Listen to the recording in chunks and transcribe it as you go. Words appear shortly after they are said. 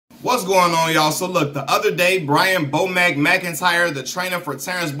What's going on, y'all? So look, the other day, Brian Bomac McIntyre, the trainer for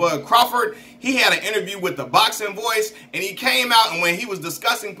Terence Crawford, he had an interview with the Boxing Voice, and he came out, and when he was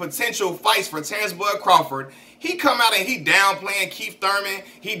discussing potential fights for Terence Crawford, he come out and he downplaying Keith Thurman,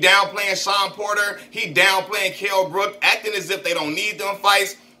 he downplaying Sean Porter, he downplaying Kell Brook, acting as if they don't need them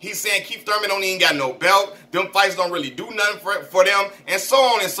fights. He's saying Keith Thurman don't even got no belt, them fights don't really do nothing for them, and so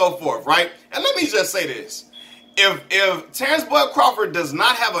on and so forth, right? And let me just say this. If Terence Crawford does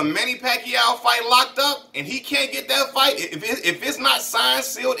not have a Manny Pacquiao fight locked up and he can't get that fight, if it's not signed,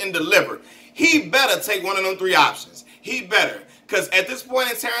 sealed, and delivered, he better take one of them three options. He better. Because at this point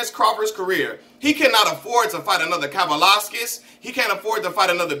in Terence Crawford's career, he cannot afford to fight another Kavaliauskas. He can't afford to fight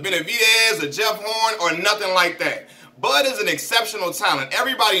another Benavidez or Jeff Horn or nothing like that. Bud is an exceptional talent.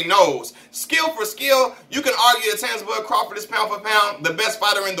 Everybody knows. Skill for skill, you can argue that Terence Crawford is pound for pound the best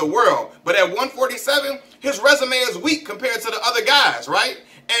fighter in the world. But at 147, his resume is weak compared to the other guys, right?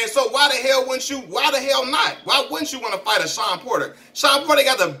 And so why the hell not? Why wouldn't you want to fight a Sean Porter? Sean Porter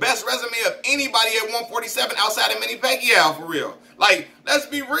got the best resume of anybody at 147 outside of Manny Pacquiao, for real. Like, let's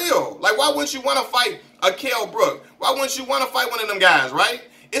be real. Like, why wouldn't you want to fight a Kell Brook? Why wouldn't you want to fight one of them guys, right?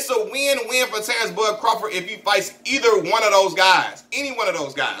 It's a win-win for Terence Crawford if he fights either one of those guys. Any one of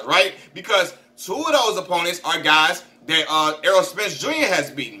those guys, right? Because two of those opponents are guys that Errol Spence Jr. has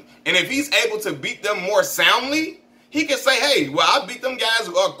beaten. And if he's able to beat them more soundly, he can say, hey, well, I beat them guys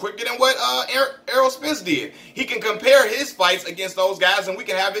quicker than what Errol Spence did. He can compare his fights against those guys, and we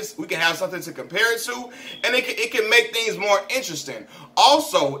can have something to compare it to, and it can make things more interesting.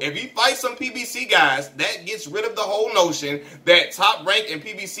 Also, if he fights some PBC guys, that gets rid of the whole notion that Top Rank and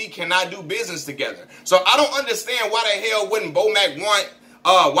PBC cannot do business together. So I don't understand why the hell wouldn't Bomac want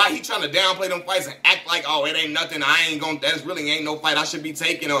why he trying to downplay them fights and act like, oh, it ain't nothing, that really ain't no fight I should be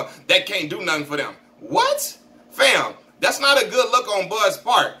taking, or that can't do nothing for them. What? Fam, that's not a good look on Bud's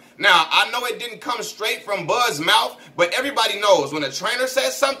part. Now, I know it didn't come straight from Bud's mouth, but everybody knows when a trainer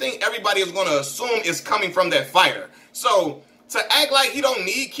says something, everybody is going to assume it's coming from that fighter. So, to act like he don't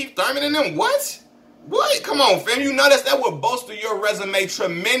need Keith Thurman in them, what? What? Come on, fam, you know that would bolster your resume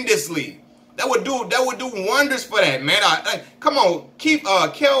tremendously. That would do wonders for that, man. Come on,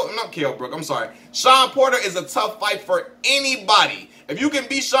 Kell Brook, I'm sorry. Sean Porter is a tough fight for anybody. If you can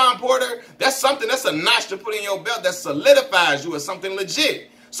beat Sean Porter, that's a notch to put in your belt that solidifies you as something legit.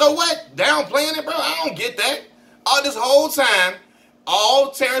 So what? Downplaying it, bro? I don't get that. All this whole time,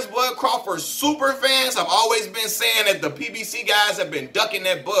 all Terence Crawford super fans have always been saying that the PBC guys have been ducking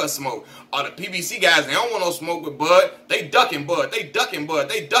that Bud smoke. Or the PBC guys, they don't want no smoke with Bud. They ducking Bud. They ducking Bud.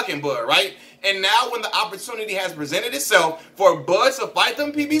 They ducking Bud, right? And now when the opportunity has presented itself for Bud to fight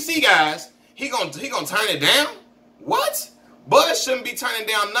them PBC guys, he gonna turn it down? What? Bud shouldn't be turning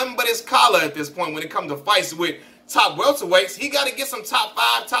down nothing but his collar at this point when it comes to fights with top welterweights. He got to get some top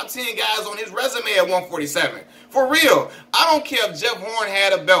 5, top 10 guys on his resume at 147. For real. I don't care if Jeff Horn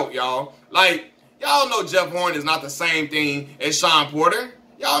had a belt, y'all. Like, y'all know Jeff Horn is not the same thing as Sean Porter.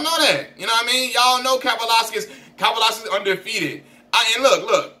 Y'all know that. You know what I mean? Y'all know Kavaliauskas undefeated. And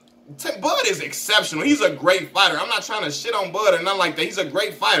look. Bud is exceptional. He's a great fighter. I'm not trying to shit on Bud or nothing like that. He's a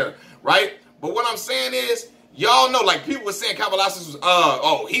great fighter, right? But what I'm saying is, y'all know, like people were saying Kavaliauskas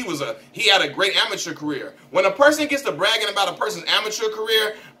was, he had a great amateur career. When a person gets to bragging about a person's amateur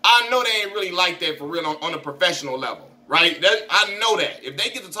career, I know they ain't really like that for real on a professional level, right? I know that. If they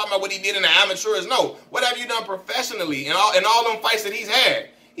get to talk about what he did in the amateurs, no. What have you done professionally in all them fights that he's had?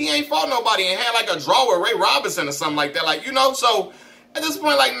 He ain't fought nobody and had like a draw with Ray Robinson or something like that. Like, you know, so at this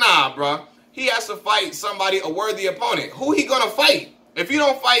point, like, nah, bro. He has to fight somebody, a worthy opponent. Who he gonna fight? If he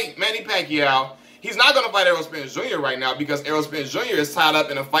don't fight Manny Pacquiao, he's not going to fight Errol Spence Jr. right now because Errol Spence Jr. is tied up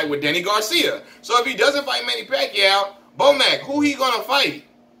in a fight with Danny Garcia. So if he doesn't fight Manny Pacquiao, Bomac, who he going to fight?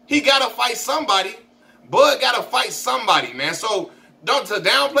 He got to fight somebody. Bud got to fight somebody, man. So to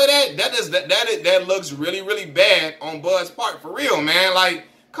downplay that looks really, really bad on Bud's part, for real, man. Like,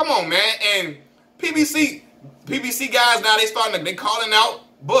 come on, man. And PBC guys now, they calling out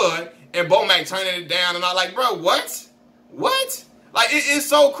Bud and Bomac turning it down, and I'm like, bro, what? What? Like, it's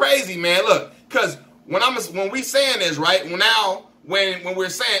so crazy, man. Look. Because when we saying this, right, now when we're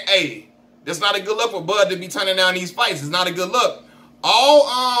saying, hey, that's not a good look for Bud to be turning down these fights. It's not a good look.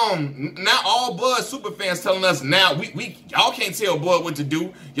 Now all Bud super fans telling us now y'all can't tell Bud what to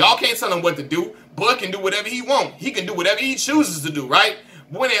do. Y'all can't tell him what to do. Bud can do whatever he wants. He can do whatever he chooses to do, right?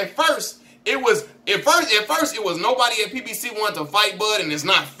 When at first it was nobody at PBC wanted to fight Bud, and it's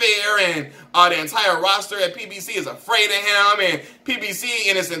not fair, and the entire roster at PBC is afraid of him, and PBC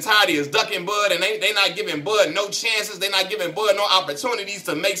in its entirety is ducking Bud, and they not giving Bud no chances. They not giving Bud no opportunities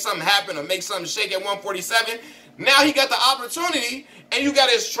to make something happen or make something shake at 147. Now he got the opportunity, and you got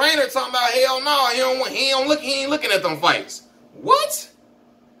his trainer talking about, hell no, he ain't looking at them fights. What?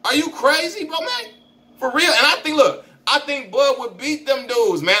 Are you crazy, bro, man? For real? And I think Bud would beat them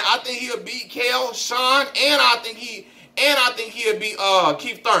dudes, man. I think he'll beat Kale, Sean, and I think he'll beat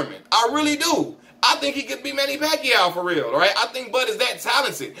Keith Thurman. I really do. I think he could beat Manny Pacquiao for real, right? I think Bud is that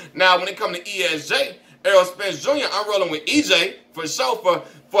talented. Now, when it comes to ESJ, Errol Spence Jr., I'm rolling with EJ for sure. For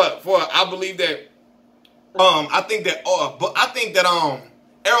I believe that I think that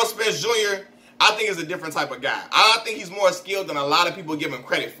Errol Spence Jr. I think is a different type of guy. I think he's more skilled than a lot of people give him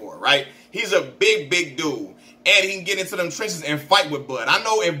credit for, right? He's a big dude, and he can get into them trenches and fight with Bud. I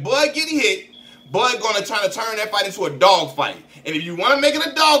know if Bud get hit, Bud gonna try to turn that fight into a dog fight. And if you want to make it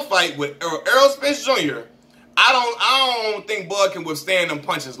a dog fight with Errol Spence Jr., I don't think Bud can withstand them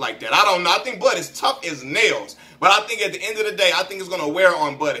punches like that. I don't know. I think Bud is tough as nails. But I think at the end of the day, I think it's going to wear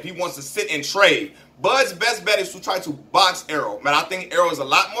on Bud if he wants to sit and trade. Bud's best bet is to try to box Errol. Man, I think Errol is a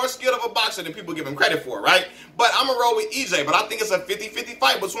lot more skilled of a boxer than people give him credit for, right? But I'm going to roll with EJ. But I think it's a 50-50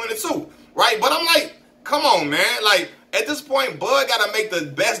 fight between the two, right? But I'm like, come on, man. Like, at this point, Bud got to make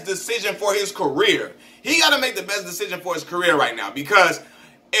the best decision for his career. He got to make the best decision for his career right now. Because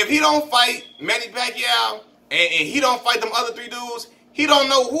if he don't fight Manny Pacquiao and he don't fight them other three dudes, he don't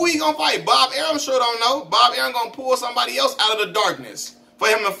know who he gonna fight. Bob Arum sure don't know. Bob Arum gonna pull somebody else out of the darkness for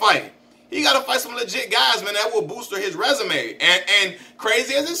him to fight. He gotta fight some legit guys, man, that will boost his resume. And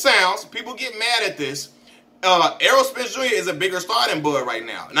crazy as it sounds, people get mad at this. Errol Spence Jr. is a bigger star than Bud right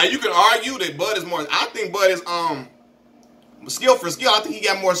now. Now you can argue that Bud is more. I think Bud is skill for skill. I think he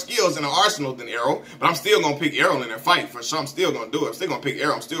got more skills in the arsenal than Errol. But I'm still gonna pick Errol in their fight for sure. I'm still gonna do it. I'm still gonna pick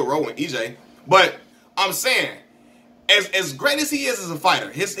Errol. I'm still rolling EJ. But I'm saying, as great as he is as a fighter,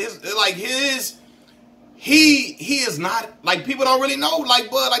 he is not, like, people don't really know like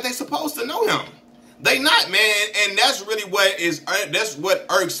Bud like they supposed to know him. They not, man, and that's really what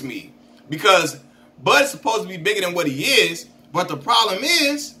irks me, because Bud's supposed to be bigger than what he is, but the problem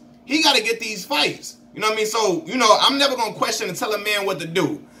is he got to get these fights. You know what I mean? So, you know, I'm never gonna question and tell a man what to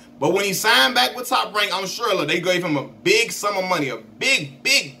do. But when he signed back with Top Rank, I'm sure, look, they gave him a big sum of money, a big,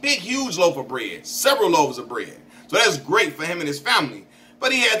 huge loaf of bread, several loaves of bread. So that's great for him and his family.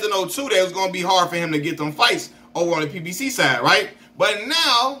 But he had to know, too, that it was going to be hard for him to get them fights over on the PBC side, right? But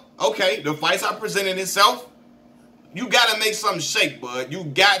now, okay, the fights are presenting itself. You got to make something shake, Bud. You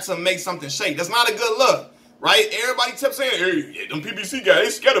got to make something shake. That's not a good look, right? Everybody kept saying, hey, them PBC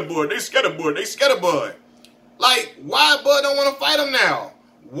guys, they scatterboard. Like, why Bud don't want to fight him now?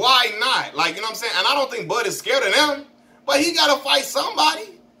 Why not? Like, you know what I'm saying? And I don't think Bud is scared of them, but he got to fight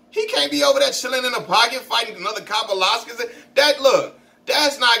somebody. He can't be over there chilling in the pocket fighting another Kapalaskis.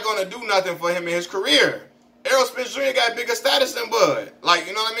 That's not going to do nothing for him in his career. Errol Spence Jr. got bigger status than Bud. Like,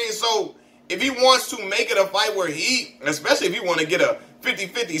 you know what I mean? So, if he wants to make it a fight where especially if he want to get a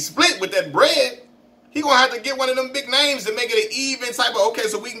 50-50 split with that bread, he going to have to get one of them big names to make it an even type of, okay,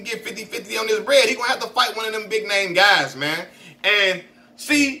 so we can get 50-50 on this bread. He going to have to fight one of them big name guys, man. And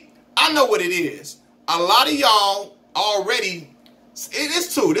see, I know what it is. A lot of y'all already, it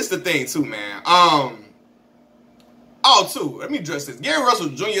is too, this is the thing too, man. Let me address this. Gary Russell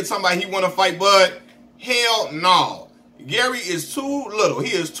Jr. talking about he want to fight Bud. Hell no. Gary is too little.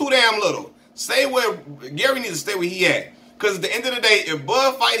 He is too damn little. Gary needs to stay where he at. Because at the end of the day, if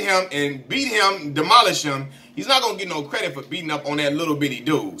Bud fight him and beat him, demolish him, he's not going to get no credit for beating up on that little bitty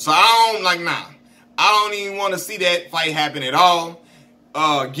dude. So I don't even want to see that fight happen at all.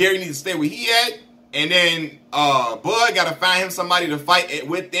 Gary needs to stay where he at. And then Bud got to find him somebody to fight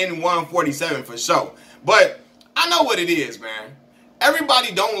within 147 for sure. But I know what it is, man.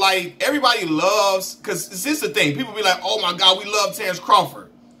 Everybody loves, because this is the thing. People be like, oh my God, we love Terence Crawford.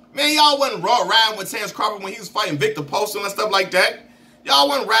 Man, y'all wasn't riding with Terence Crawford when he was fighting Victor Postal and stuff like that. Y'all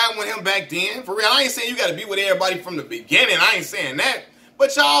wasn't riding with him back then. For real, I ain't saying you got to be with everybody from the beginning. I ain't saying that.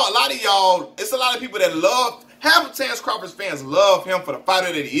 But y'all, a lot of y'all, it's a lot of people that love, half of Terence Crawford's fans love him for the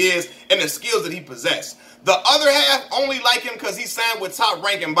fighter that he is and the skills that he possesses. The other half only like him because he signed with Top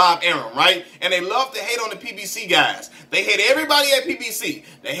Rank and Bob Arum, right? And they love to hate on the PBC guys. They hate everybody at PBC.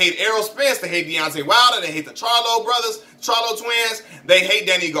 They hate Errol Spence. They hate Deontay Wilder. They hate the Charlo brothers, Charlo twins. They hate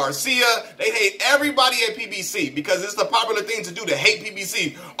Danny Garcia. They hate everybody at PBC because it's the popular thing to do to hate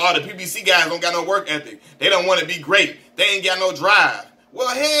PBC. Oh, the PBC guys don't got no work ethic. They don't want to be great. They ain't got no drive.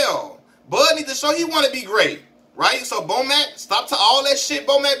 Well, hell, Bud needs to show he want to be great. Right? So Bomac, stop to all that shit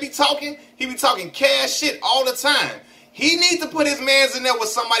Bomac be talking. He be talking cash shit all the time. He needs to put his mans in there with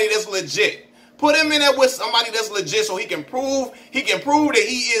somebody that's legit. Put him in there with somebody that's legit so he can prove that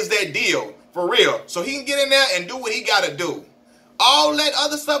he is that deal. For real. So he can get in there and do what he gotta do. All that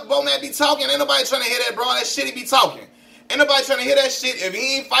other stuff Bomac be talking, ain't nobody trying to hear that, bro. That shit he be talking. Ain't nobody trying to hear that shit if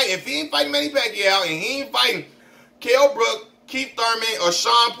he ain't fighting Manny Pacquiao and he ain't fighting Kell Brook, Keith Thurman, or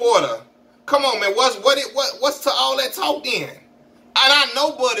Sean Porter. Come on, man. What's to all that talk then? And I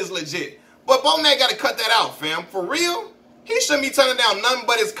know Bud is legit, but Bomac got to cut that out, fam. For real, he shouldn't be turning down nothing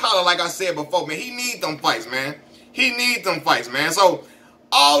but his collar, like I said before, man. He need them fights, man. He need them fights, man. So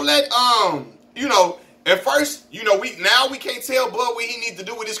all that, you know. At first, you know, we can't tell Bud what he needs to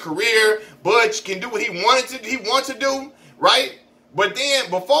do with his career. Bud can do what he wants to do, right? But then,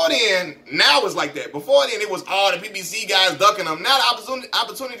 before then, now it's like that. Before then, it was all the PBC guys ducking him. Now the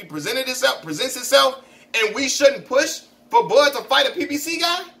opportunity presents itself, and we shouldn't push for Bud to fight a PBC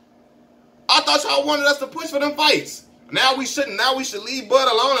guy? I thought y'all wanted us to push for them fights. Now we shouldn't. Now we should leave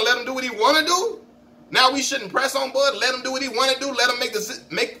Bud alone and let him do what he want to do? Now we shouldn't press on Bud, let him do what he want to do, let him make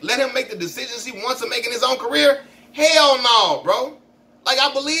the decisions he wants to make in his own career? Hell no, bro. Like,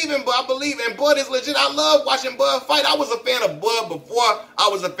 I believe in Bud. Bud is legit. I love watching Bud fight. I was a fan of Bud before I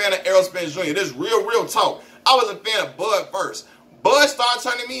was a fan of Errol Spence Jr. This is real talk. I was a fan of Bud first. Bud started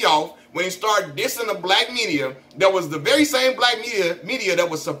turning me off when he started dissing the black media that was the very same black media that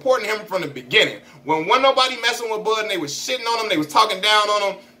was supporting him from the beginning. When wasn't nobody messing with Bud and they was shitting on him, they was talking down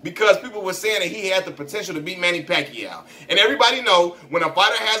on him because people were saying that he had the potential to beat Manny Pacquiao. And everybody know when a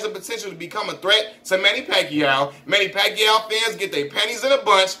fighter has the potential to become a threat to Manny Pacquiao fans get their panties in a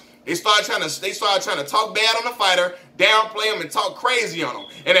bunch. They started trying to talk bad on the fighter, downplay him, and talk crazy on him.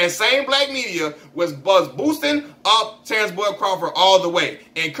 And that same black media was boosting up Terence Bud Crawford all the way,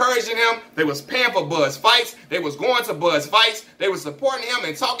 encouraging him. They was paying for Bud's fights. They was going to Bud's fights. They was supporting him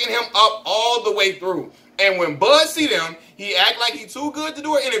and talking him up all the way through. And when Bud see them, he act like he too good to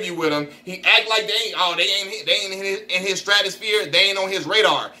do an interview with them. He act like they ain't in his stratosphere. They ain't on his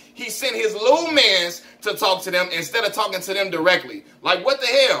radar. He sent his little mans to talk to them instead of talking to them directly. Like, what the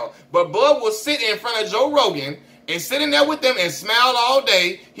hell? But Bud will sit in front of Joe Rogan and sit in there with them and smile all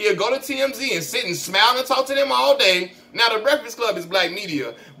day. He'll go to TMZ and sit and smile and talk to them all day. Now, the Breakfast Club is black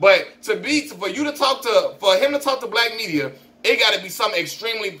media. But for him to talk to black media, it got to be something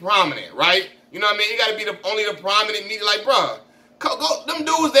extremely prominent, right? You know what I mean? It got to be only the prominent media. Like, bruh, go, them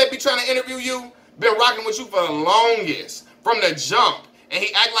dudes that be trying to interview you, been rocking with you for the longest, from the jump. And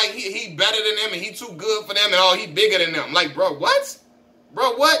he act like he better than them and he too good for them and he bigger than them. Like, bro, what?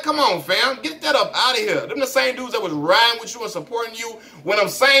 Bro, what? Come on, fam. Get that up out of here. Them the same dudes that was riding with you and supporting you when them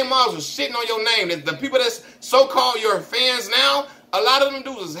same models was shitting on your name. The people that's so-called your fans now, a lot of them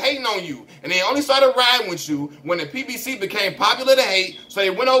dudes was hating on you. And they only started riding with you when the PBC became popular to hate. So they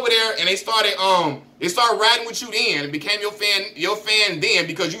went over there and they started riding with you then and became your fan then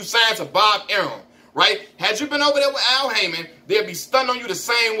because you signed to Bob Arum. Right? Had you been over there with Al Heyman, they'd be stunned on you the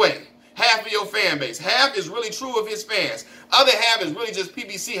same way. Half of your fan base. Half is really true of his fans. Other half is really just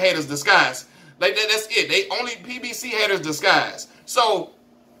PBC haters disguised. Like that's it. They only PBC haters disguised. So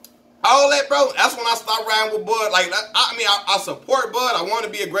all that, bro, that's when I stopped riding with Bud. Like, I support Bud. I want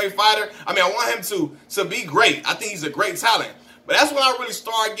him to be a great fighter. I want him to be great. I think he's a great talent. But that's when I really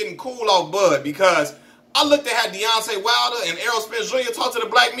started getting cool off Bud because I looked at how Deontay Wilder and Errol Spence Jr. talk to the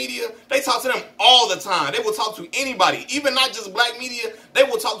black media. They talk to them all the time. They will talk to anybody, even not just black media. They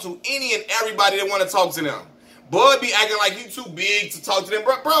will talk to any and everybody that want to talk to them. Bud be acting like he too big to talk to them.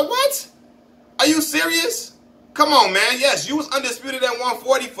 Bro, what? Are you serious? Come on, man. Yes, you was undisputed at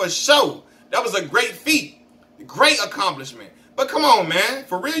 140 for sure. That was a great feat. Great accomplishment. But come on, man.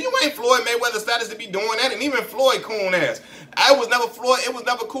 For real, you ain't Floyd Mayweather status to be doing that. And even Floyd coon ass. It was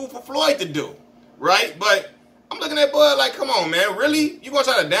never cool for Floyd to do. Right? But I'm looking at Bud like, come on, man. Really? You gonna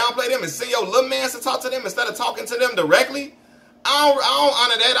try to downplay them and send your little man to talk to them instead of talking to them directly? I don't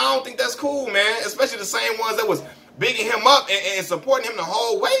honor that. I don't think that's cool, man. Especially the same ones that was bigging him up and supporting him the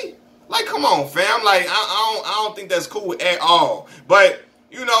whole way. Like, come on, fam. Like, I don't think that's cool at all. But,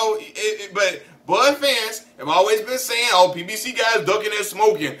 you know, but Bud fans have always been saying, oh, PBC guys ducking and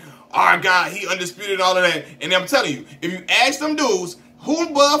smoking. Our guy, he undisputed and all of that. And I'm telling you, if you ask them dudes, who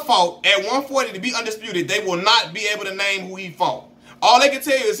Bud fought at 140 to be undisputed, they will not be able to name who he fought. All they can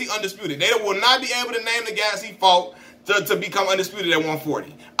tell you is he undisputed. They will not be able to name the guys he fought to become undisputed at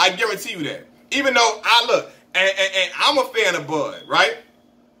 140. I guarantee you that. Even though and I'm a fan of Bud, right?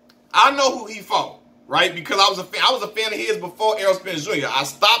 I know who he fought, right? Because I was a fan of his before Errol Spence Jr. I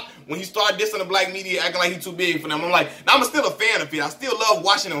stopped when he started dissing the black media, acting like he's too big for them. I'm like, now I'm still a fan of it. I still love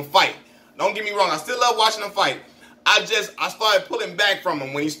watching him fight. Don't get me wrong. I still love watching him fight. I started pulling back from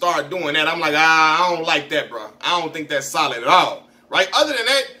him when he started doing that. I'm like, I don't like that, bro. I don't think that's solid at all, right? Other than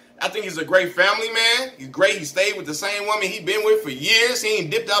that, I think he's a great family man. He's great. He stayed with the same woman he been with for years. He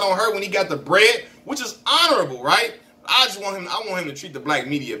ain't dipped out on her when he got the bread, which is honorable, right? I want him to treat the black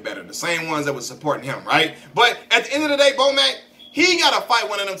media better, the same ones that was supporting him, right? But at the end of the day, Bomac, he gotta fight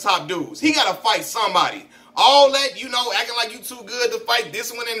one of them top dudes. He gotta fight somebody. All that, you know, acting like you too good to fight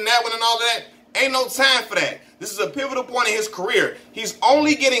this one and that one and all of that, ain't no time for that. This is a pivotal point in his career. He's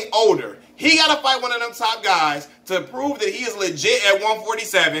only getting older. He got to fight one of them top guys to prove that he is legit at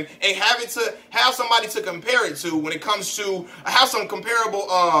 147 and having to have somebody to compare it to when it comes to have some comparable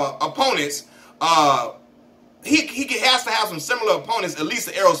opponents. He has to have some similar opponents, at least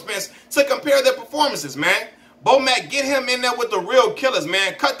to Errol Spence, to compare their performances, man. Bomac, get him in there with the real killers,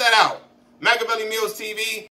 man. Cut that out. Machiavelli Mills TV.